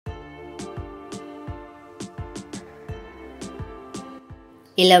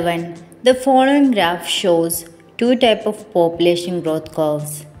11. The following graph shows two types of population growth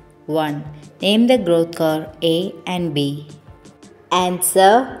curves. 1. Name the growth curve A and B. Answer: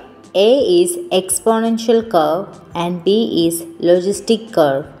 A is exponential curve and B is logistic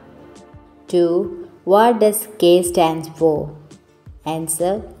curve. 2. What does K stands for?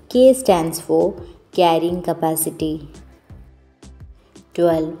 Answer: K stands for carrying capacity.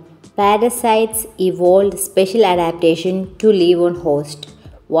 12. Parasites evolved special adaptation to live on host.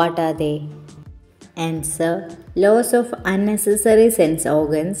 What are they? Answer: loss of unnecessary sense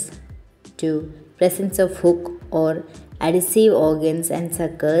organs. 2. Presence of hook or adhesive organs and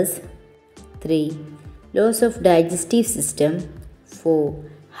suckers. 3. Loss of digestive system. 4.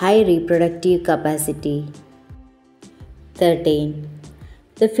 High reproductive capacity. 13.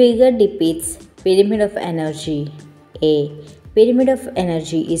 The figure depicts pyramid of energy. A. Pyramid of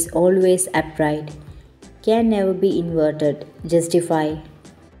energy is always upright. Can never be inverted. Justify.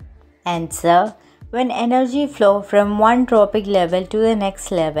 Answer: when energy flows from one tropic level to the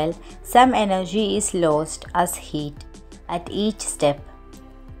next level, some energy is lost as heat at each step.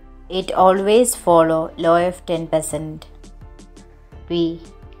 It always follows law of 10%. B.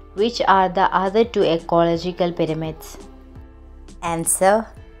 Which are the other two ecological pyramids? Answer: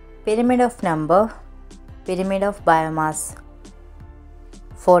 pyramid of number, pyramid of biomass.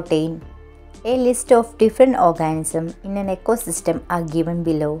 14. A list of different organisms in an ecosystem are given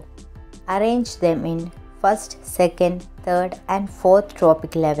below. Arrange them in first, second, third and fourth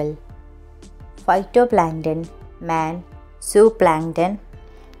tropic level. Phytoplankton, man, zooplankton.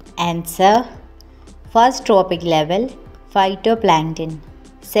 Answer: first tropic level, phytoplankton.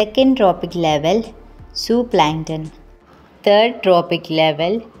 Second tropic level, zooplankton. Third tropic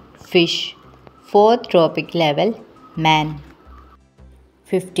level, fish. Fourth tropic level, man.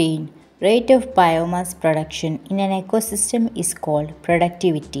 15. Rate of biomass production in an ecosystem is called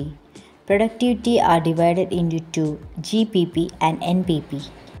productivity. Productivity are divided into two, GPP and NPP.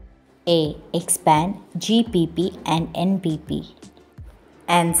 A. Expand, GPP and NPP.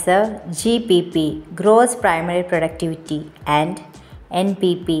 Answer: GPP, gross primary productivity, and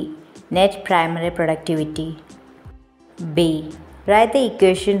NPP, net primary productivity. B. Write the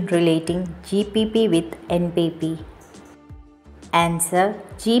equation relating GPP with NPP. Answer: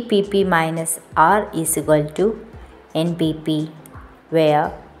 GPP minus R is equal to NPP,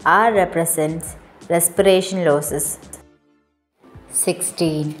 where R represents respiration losses.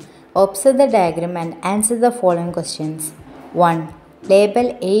 16. Observe the diagram and answer the following questions. 1.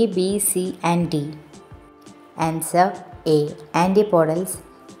 Label A, B, C and D. Answer: A. Antipodals.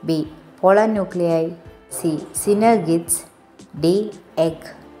 B. Polar nuclei. C. Synergids. D. Egg.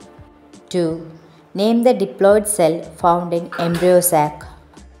 2. Name the diploid cell found in embryo sac.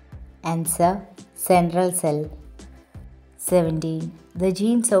 Answer: central cell. 17. The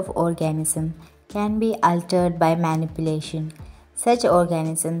genes of organism can be altered by manipulation. Such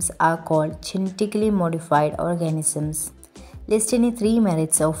organisms are called genetically modified organisms. List any 3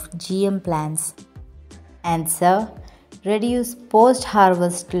 merits of GM plants. Answer: reduce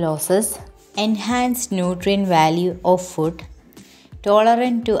post-harvest losses, enhance nutrient value of food,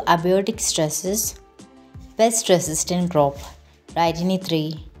 tolerant to abiotic stresses, pest-resistant crop. Write any 3.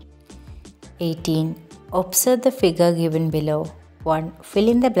 18. Observe the figure given below. 1. Fill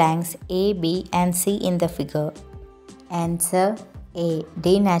in the blanks A, B and C in the figure. Answer: A.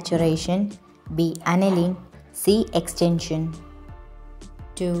 Denaturation. B. Annealing. C. Extension.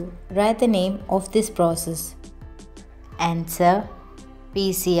 2. Write the name of this process. Answer: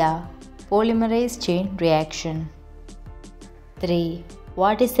 PCR, polymerase chain reaction. 3.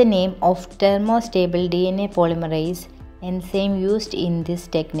 What is the name of thermostable DNA polymerase enzyme used in this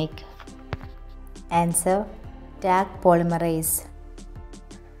technique? Answer: Taq polymerase.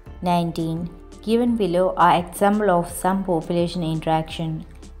 19. Given below are examples of some population interaction.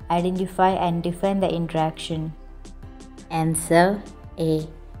 Identify and define the interaction. Answer: A.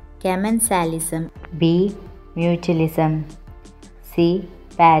 Commensalism. B. Mutualism. C.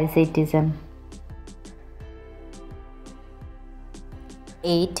 Parasitism.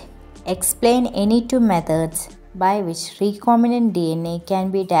 8. Explain any two methods by which recombinant DNA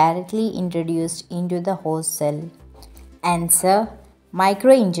can be directly introduced into the host cell. Answer: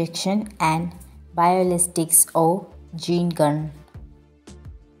 microinjection and biolistics or gene gun.